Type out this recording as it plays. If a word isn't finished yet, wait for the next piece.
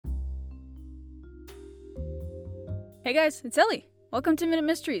Hey guys, it's Ellie. Welcome to Minute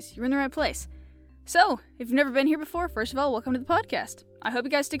Mysteries. You're in the right place. So, if you've never been here before, first of all, welcome to the podcast. I hope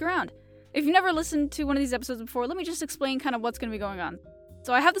you guys stick around. If you've never listened to one of these episodes before, let me just explain kind of what's going to be going on.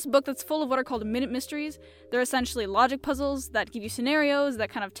 So I have this book that's full of what are called minute mysteries. They're essentially logic puzzles that give you scenarios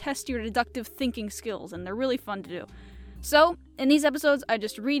that kind of test your deductive thinking skills, and they're really fun to do. So, in these episodes, I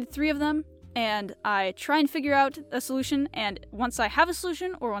just read 3 of them, and I try and figure out a solution, and once I have a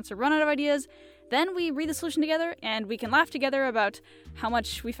solution, or once I run out of ideas, then we read the solution together, and we can laugh together about how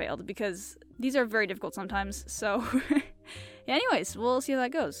much we failed, because these are very difficult sometimes, so... Anyways, we'll see how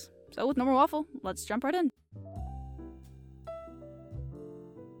that goes. So with no more waffle, let's jump right in.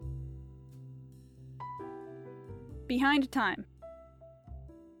 Behind time.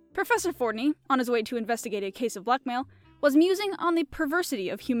 Professor Fortney, on his way to investigate a case of blackmail, was musing on the perversity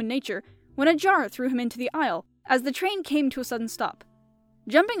of human nature when a jar threw him into the aisle as the train came to a sudden stop.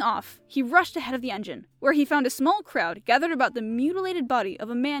 Jumping off, he rushed ahead of the engine, where he found a small crowd gathered about the mutilated body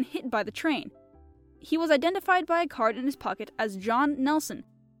of a man hit by the train. He was identified by a card in his pocket as John Nelson,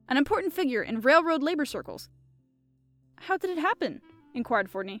 an important figure in railroad labor circles. "How did it happen?" inquired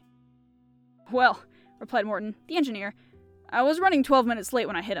Fortney. "Well," replied Morton, the engineer, "I was running 12 minutes late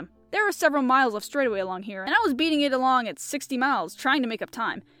when I hit him. There were several miles of straightaway along here, and I was beating it along at 60 miles, trying to make up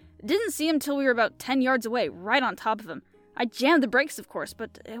time. Didn't see him till we were about 10 yards away, right on top of him. I jammed the brakes, of course,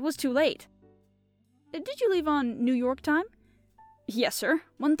 but it was too late." "Did you leave on New York time?" "Yes, sir.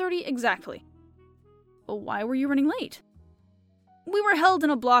 1:30 exactly." "Well, why were you running late?" "We were held in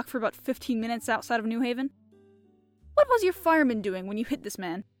a block for about 15 minutes outside of New Haven." "What was your fireman doing when you hit this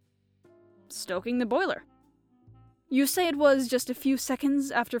man?" "Stoking the boiler." "You say it was just a few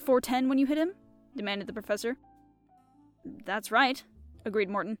seconds after 4:10 when you hit him?" demanded the professor. "That's right," agreed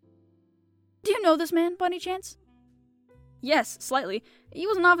Morton. "Do you know this man, by any chance?" "Yes, slightly. He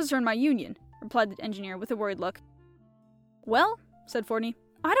was an officer in my union," replied the engineer with a worried look. "Well," said Fortney,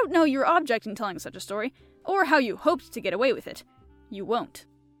 "I don't know your object in telling such a story, or how you hoped to get away with it. You won't."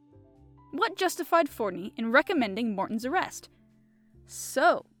 What justified Fortney in recommending Morton's arrest?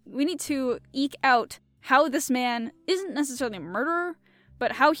 So, we need to eke out how this man isn't necessarily a murderer,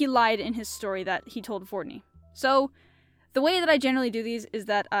 but how he lied in his story that he told Fortney. So, the way that I generally do these is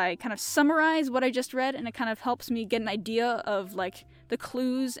that I kind of summarize what I just read, and it kind of helps me get an idea of, like, the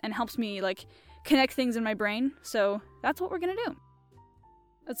clues, and helps me, like, connect things in my brain. So, that's what we're gonna do.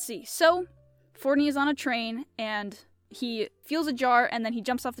 Let's see. So, Fortney is on a train, and he feels a jar, and then he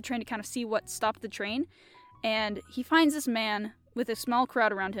jumps off the train to kind of see what stopped the train, and he finds this man with a small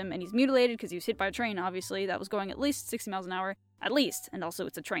crowd around him, and he's mutilated because he was hit by a train, obviously, that was going at least 60 miles an hour, at least, and also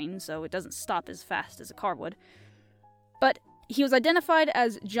it's a train, so it doesn't stop as fast as a car would. But he was identified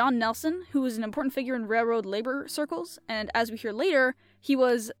as John Nelson, who was an important figure in railroad labor circles, and as we hear later, he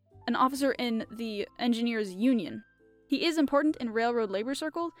was an officer in the engineers' union. He is important in railroad labor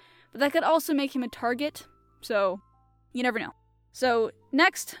circles, but that could also make him a target, so you never know. So,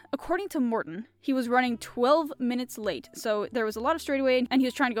 next, according to Morton, he was running 12 minutes late, so there was a lot of straightaway, and he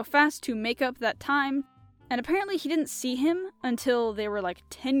was trying to go fast to make up that time, and apparently he didn't see him until they were like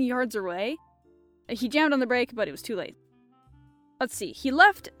 10 yards away. He jammed on the brake, but it was too late. Let's see, he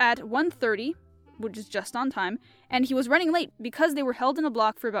left at 1:30, which is just on time, and he was running late because they were held in a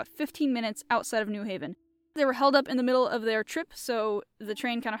block for about 15 minutes outside of New Haven. They were held up in the middle of their trip, so the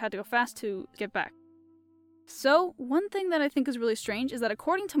train kind of had to go fast to get back. So, one thing that I think is really strange is that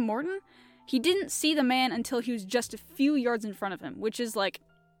according to Morton, he didn't see the man until he was just a few yards in front of him, which is, like,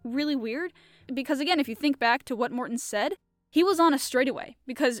 really weird. Because, again, if you think back to what Morton said, he was on a straightaway.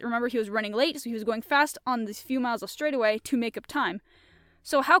 Because, remember, he was running late, so he was going fast on these few miles of straightaway to make up time.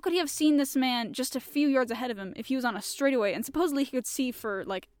 So how could he have seen this man just a few yards ahead of him if he was on a straightaway, and supposedly he could see for,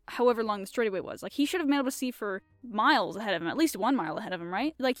 like, however long the straightaway was? Like, he should have been able to see for miles ahead of him, at least 1 mile ahead of him,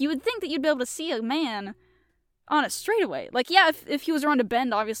 right? Like, you would think that you'd be able to see a man on a straightaway. Like, yeah, if he was around a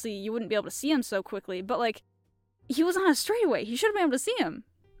bend, obviously you wouldn't be able to see him so quickly, but, like, he was on a straightaway. He should have been able to see him.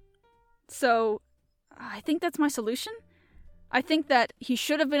 So, I think that's my solution. I think that he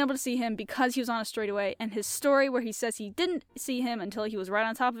should have been able to see him because he was on a straightaway, and his story where he says he didn't see him until he was right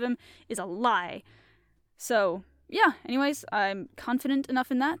on top of him is a lie. So, yeah, anyways, I'm confident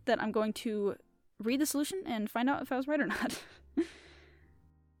enough in that I'm going to read the solution and find out if I was right or not.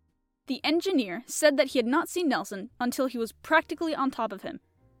 The engineer said that he had not seen Nelson until he was practically on top of him.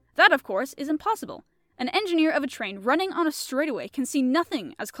 That, of course, is impossible. An engineer of a train running on a straightaway can see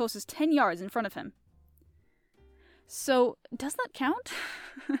nothing as close as 10 yards in front of him. So, does that count?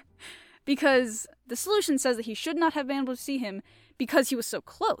 Because the solution says that he should not have been able to see him because he was so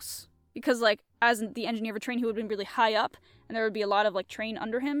close. Because, like, as the engineer of a train, he would have been really high up, and there would be a lot of, like, train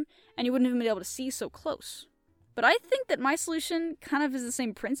under him, and he wouldn't have been able to see so close. But I think that my solution kind of is the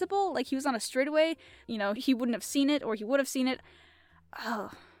same principle. Like, he was on a straightaway, he wouldn't have seen it, or he would have seen it.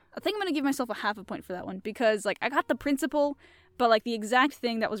 Oh, I think I'm going to give myself a half a point for that one, because, I got the principle, but, the exact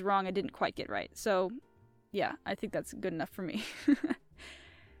thing that was wrong I didn't quite get right. So, yeah, I think that's good enough for me.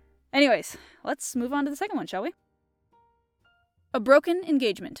 Anyways, let's move on to the second one, shall we? A broken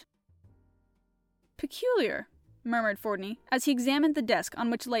engagement. Peculiar, murmured Fordney, as he examined the desk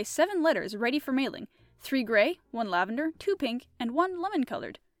on which lay 7 letters ready for mailing, 3 gray, 1 lavender, 2 pink, and 1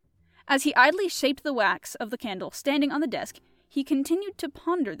 lemon-colored. As he idly shaped the wax of the candle standing on the desk, he continued to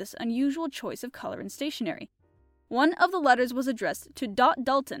ponder this unusual choice of color in stationery. One of the letters was addressed to Dot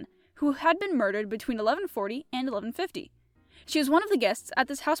Dalton, who had been murdered between 11:40 and 11:50. She was one of the guests at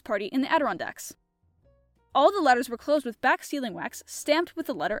this house party in the Adirondacks. All the letters were closed with back sealing wax stamped with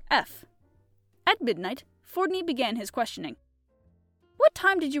the letter F. At midnight, Fordney began his questioning. "What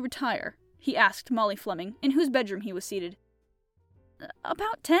time did you retire?" he asked Molly Fleming, in whose bedroom he was seated.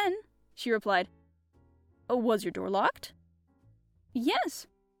 "About 10, she replied. "Was your door locked?" "Yes."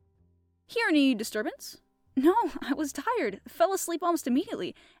 "Hear any disturbance?" "No, I was tired, fell asleep almost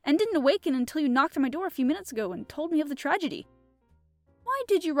immediately, and didn't awaken until you knocked on my door a few minutes ago and told me of the tragedy." "Why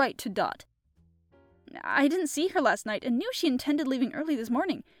did you write to Dot?" "I didn't see her last night and knew she intended leaving early this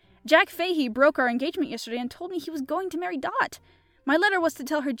morning. Jack Fahey broke our engagement yesterday and told me he was going to marry Dot. My letter was to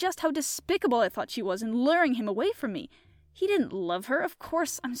tell her just how despicable I thought she was in luring him away from me. He didn't love her, of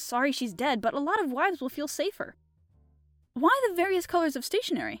course. I'm sorry she's dead, but a lot of wives will feel safer." "Why the various colors of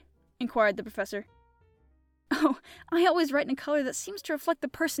stationery?" inquired the professor. "Oh, I always write in a color that seems to reflect the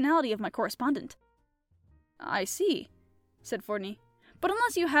personality of my correspondent." "I see," said Fordney. "But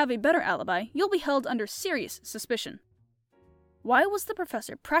unless you have a better alibi, you'll be held under serious suspicion." Why was the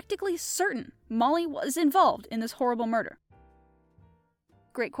professor practically certain Molly was involved in this horrible murder?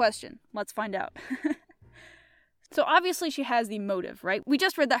 Great question. Let's find out. So obviously she has the motive, right? We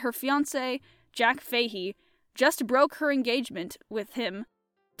just read that her fiancé, Jack Fahey, just broke her engagement with him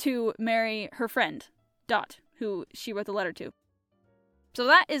to marry her friend, Dot, who she wrote the letter to. So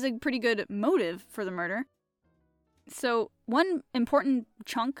that is a pretty good motive for the murder. So one important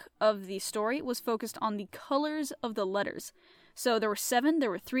chunk of the story was focused on the colors of the letters. So there were 7, there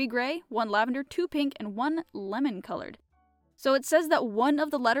were 3 gray, 1 lavender, 2 pink, and 1 lemon-colored. So it says that one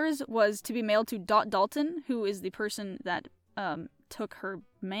of the letters was to be mailed to Dot Dalton, who is the person that took her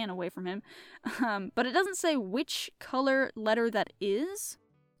man away from him. But it doesn't say which color letter that is,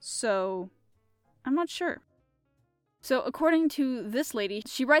 so I'm not sure. So according to this lady,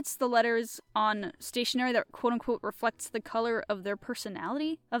 she writes the letters on stationery that quote-unquote reflects the color of their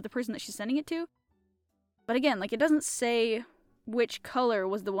personality, of the person that she's sending it to. But again, it doesn't say which color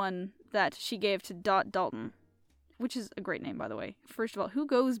was the one that she gave to Dot Dalton. Which is a great name, by the way. First of all, who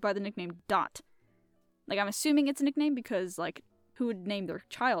goes by the nickname Dot? I'm assuming it's a nickname because, who would name their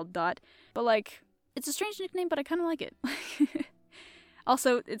child Dot? But, it's a strange nickname, but I kind of like it.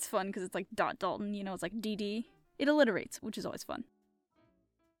 Also, it's fun because it's Dot Dalton, it's like DD. It alliterates, which is always fun.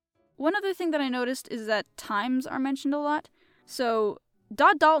 One other thing that I noticed is that times are mentioned a lot. So,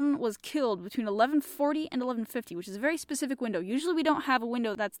 Dot Dalton was killed between 11:40 and 11:50, which is a very specific window. Usually we don't have a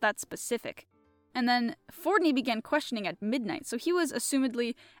window that's that specific. And then Fordney began questioning at midnight, so he was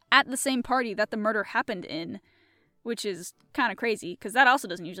assumedly at the same party that the murder happened in, which is kind of crazy, because that also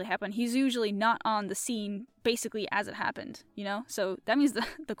doesn't usually happen. He's usually not on the scene basically as it happened, So that means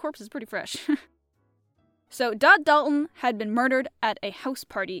the corpse is pretty fresh. So Dot Dalton had been murdered at a house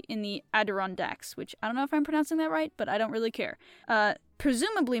party in the Adirondacks, which I don't know if I'm pronouncing that right, but I don't really care.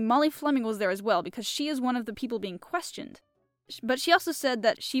 Presumably Molly Fleming was there as well, because she is one of the people being questioned. But she also said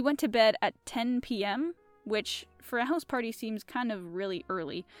that she went to bed at 10 p.m., which for a house party seems kind of really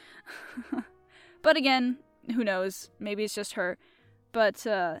early. But again, who knows? Maybe it's just her. But,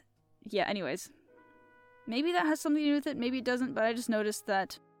 yeah, anyways. Maybe that has something to do with it, maybe it doesn't, but I just noticed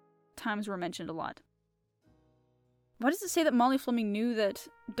that times were mentioned a lot. Why does it say that Molly Fleming knew that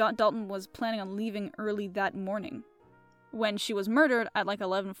Dot Dalton was planning on leaving early that morning, when she was murdered at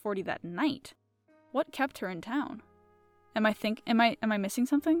 11:40 that night? What kept her in town? Am I missing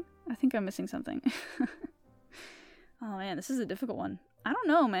something? I think I'm missing something. Oh man, this is a difficult one. I don't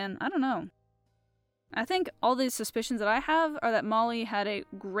know, man. I don't know. I think all these suspicions that I have are that Molly had a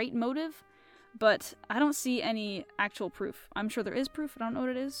great motive, but I don't see any actual proof. I'm sure there is proof, I don't know what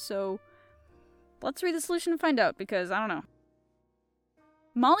it is, so let's read the solution and find out, because I don't know.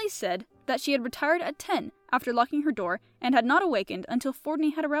 Molly said that she had retired at 10 after locking her door and had not awakened until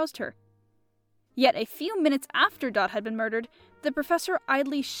Fordney had aroused her. Yet a few minutes after Dot had been murdered, the professor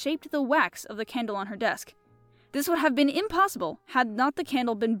idly shaped the wax of the candle on her desk. This would have been impossible had not the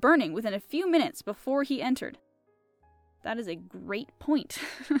candle been burning within a few minutes before he entered. That is a great point.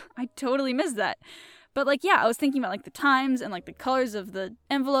 I totally missed that. But, like, yeah, I was thinking about, like, the times and, like, the colors of the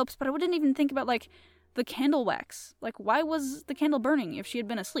envelopes, but I didn't even think about, like, the candle wax. Like, why was the candle burning if she had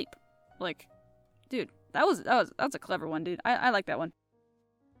been asleep? Like, dude, that's a clever one, dude. I like that one.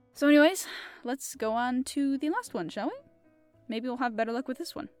 So anyways, let's go on to the last one, shall we? Maybe we'll have better luck with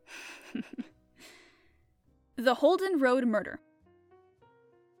this one. The Holden Road Murder.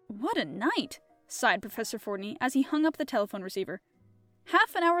 What a night, sighed Professor Fortney as he hung up the telephone receiver.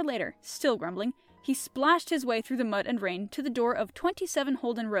 Half an hour later, still grumbling, he splashed his way through the mud and rain to the door of 27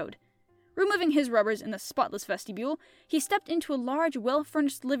 Holden Road. Removing his rubbers in the spotless vestibule, he stepped into a large,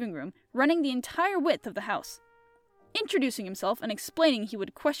 well-furnished living room running the entire width of the house. Introducing himself and explaining he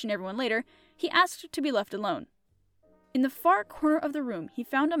would question everyone later, he asked to be left alone. In the far corner of the room, he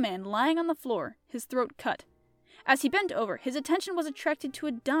found a man lying on the floor, his throat cut. As he bent over, his attention was attracted to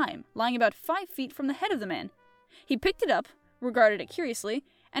a dime lying about 5 feet from the head of the man. He picked it up, regarded it curiously,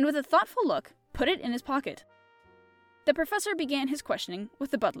 and with a thoughtful look, put it in his pocket. The professor began his questioning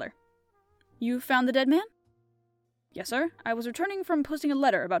with the butler. You found the dead man? Yes, sir. I was returning from posting a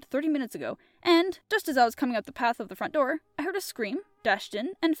letter about 30 minutes ago, and, just as I was coming up the path of the front door, I heard a scream, dashed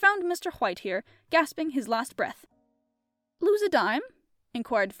in, and found Mr. White here, gasping his last breath. Lose a dime?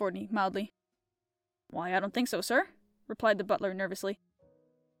 Inquired Fortney mildly. Why, I don't think so, sir, replied the butler nervously.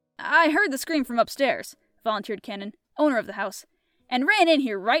 I heard the scream from upstairs, volunteered Cannon, owner of the house, and ran in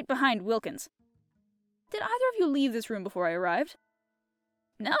here right behind Wilkins. Did either of you leave this room before I arrived?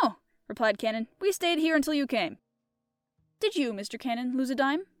 No, replied Cannon. We stayed here until you came. Did you, Mr. Cannon, lose a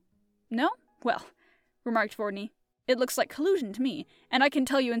dime? No? Well, remarked Fortney, it looks like collusion to me, and I can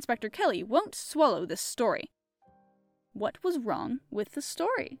tell you Inspector Kelly won't swallow this story. What was wrong with the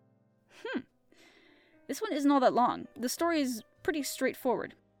story? This one isn't all that long. The story is pretty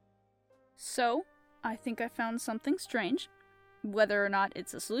straightforward. So, I think I found something strange. Whether or not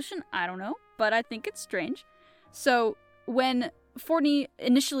it's a solution, I don't know, but I think it's strange. So, when Fortney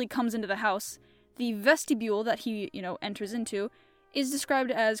initially comes into the house, the vestibule that he, enters into is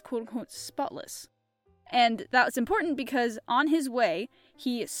described as quote-unquote spotless. And that's important because on his way,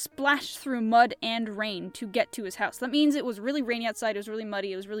 he splashed through mud and rain to get to his house. That means it was really rainy outside, it was really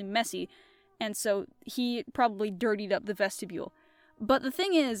muddy, it was really messy, and so he probably dirtied up the vestibule. But the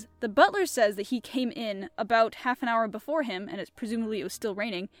thing is, the butler says that he came in about half an hour before him, and presumably it was still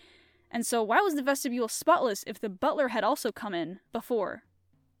raining. And so why was the vestibule spotless if the butler had also come in before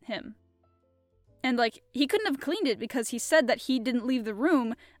him? And, he couldn't have cleaned it because he said that he didn't leave the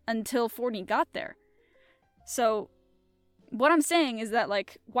room until Fortney got there. So, what I'm saying is that,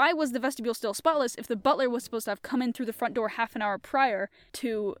 why was the vestibule still spotless if the butler was supposed to have come in through the front door half an hour prior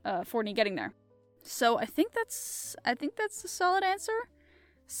to Fortney getting there? So, I think that's a solid answer.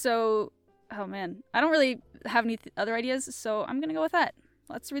 So, oh man, I don't really have any other ideas, so I'm gonna go with that.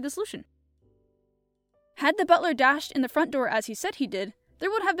 Let's read the solution. Had the butler dashed in the front door as he said he did,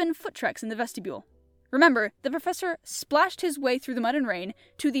 there would have been foot tracks in the vestibule. Remember, the professor splashed his way through the mud and rain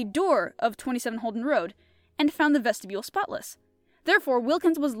to the door of 27 Holden Road, and found the vestibule spotless. Therefore,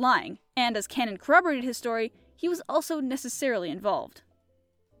 Wilkins was lying, and as Cannon corroborated his story, he was also necessarily involved.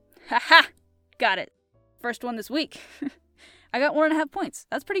 Ha-ha! Got it. First one this week. I got 1.5 points.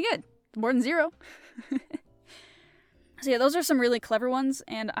 That's pretty good. More than 0. So yeah, those are some really clever ones,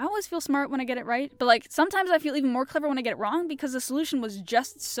 and I always feel smart when I get it right, but sometimes I feel even more clever when I get it wrong because the solution was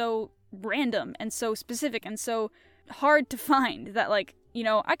just so random and so specific and so hard to find that I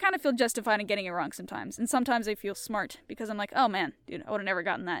kind of feel justified in getting it wrong sometimes, and sometimes I feel smart because I'm like, oh man, dude, I would have never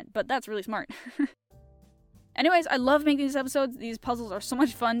gotten that, but that's really smart. Anyways, I love making these episodes. These puzzles are so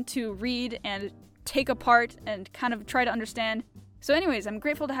much fun to read and take apart and kind of try to understand. So anyways, I'm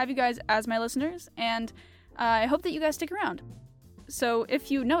grateful to have you guys as my listeners, and I hope that you guys stick around. So if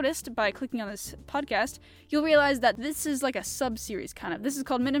you noticed by clicking on this podcast, you'll realize that this is like a sub-series kind of. This is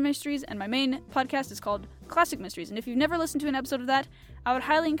called Mini Mysteries, and my main podcast is called Classic Mysteries. And if you've never listened to an episode of that, I would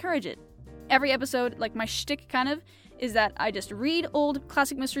highly encourage it. Every episode, my shtick kind of, is that I just read old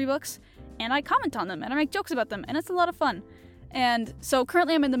classic mystery books, and I comment on them, and I make jokes about them, and it's a lot of fun. And so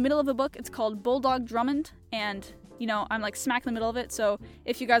currently I'm in the middle of a book. It's called Bulldog Drummond, and I'm smack in the middle of it, so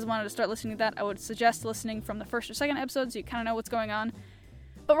if you guys wanted to start listening to that, I would suggest listening from the first or second episode so you kind of know what's going on.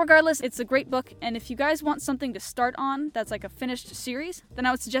 But regardless, it's a great book, and if you guys want something to start on that's a finished series, then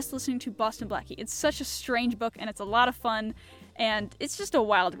I would suggest listening to Boston Blackie. It's such a strange book, and it's a lot of fun, and it's just a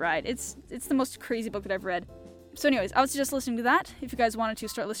wild ride. It's the most crazy book that I've read. So anyways, I would suggest listening to that if you guys wanted to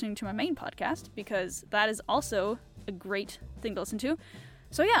start listening to my main podcast, because that is also a great thing to listen to.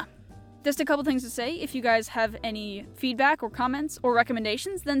 So yeah. Just a couple things to say. If you guys have any feedback or comments or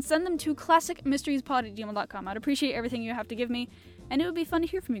recommendations, then send them to classicmysteriespod@gmail.com. I'd appreciate everything you have to give me, and it would be fun to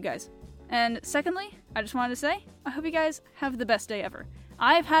hear from you guys. And secondly, I just wanted to say, I hope you guys have the best day ever.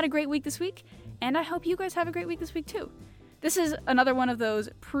 I've had a great week this week, and I hope you guys have a great week this week too. This is another one of those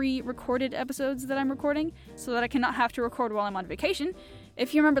pre-recorded episodes that I'm recording, so that I cannot have to record while I'm on vacation.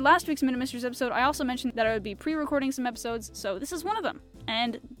 If you remember last week's Minute Mysteries episode, I also mentioned that I would be pre-recording some episodes, so this is one of them.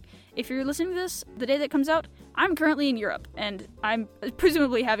 And if you're listening to this the day that comes out, I'm currently in Europe, and I'm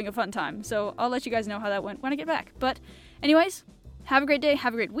presumably having a fun time, so I'll let you guys know how that went when I get back. But anyways, have a great day,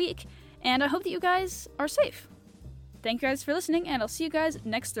 have a great week, and I hope that you guys are safe. Thank you guys for listening, and I'll see you guys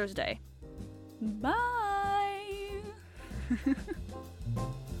next Thursday. Bye!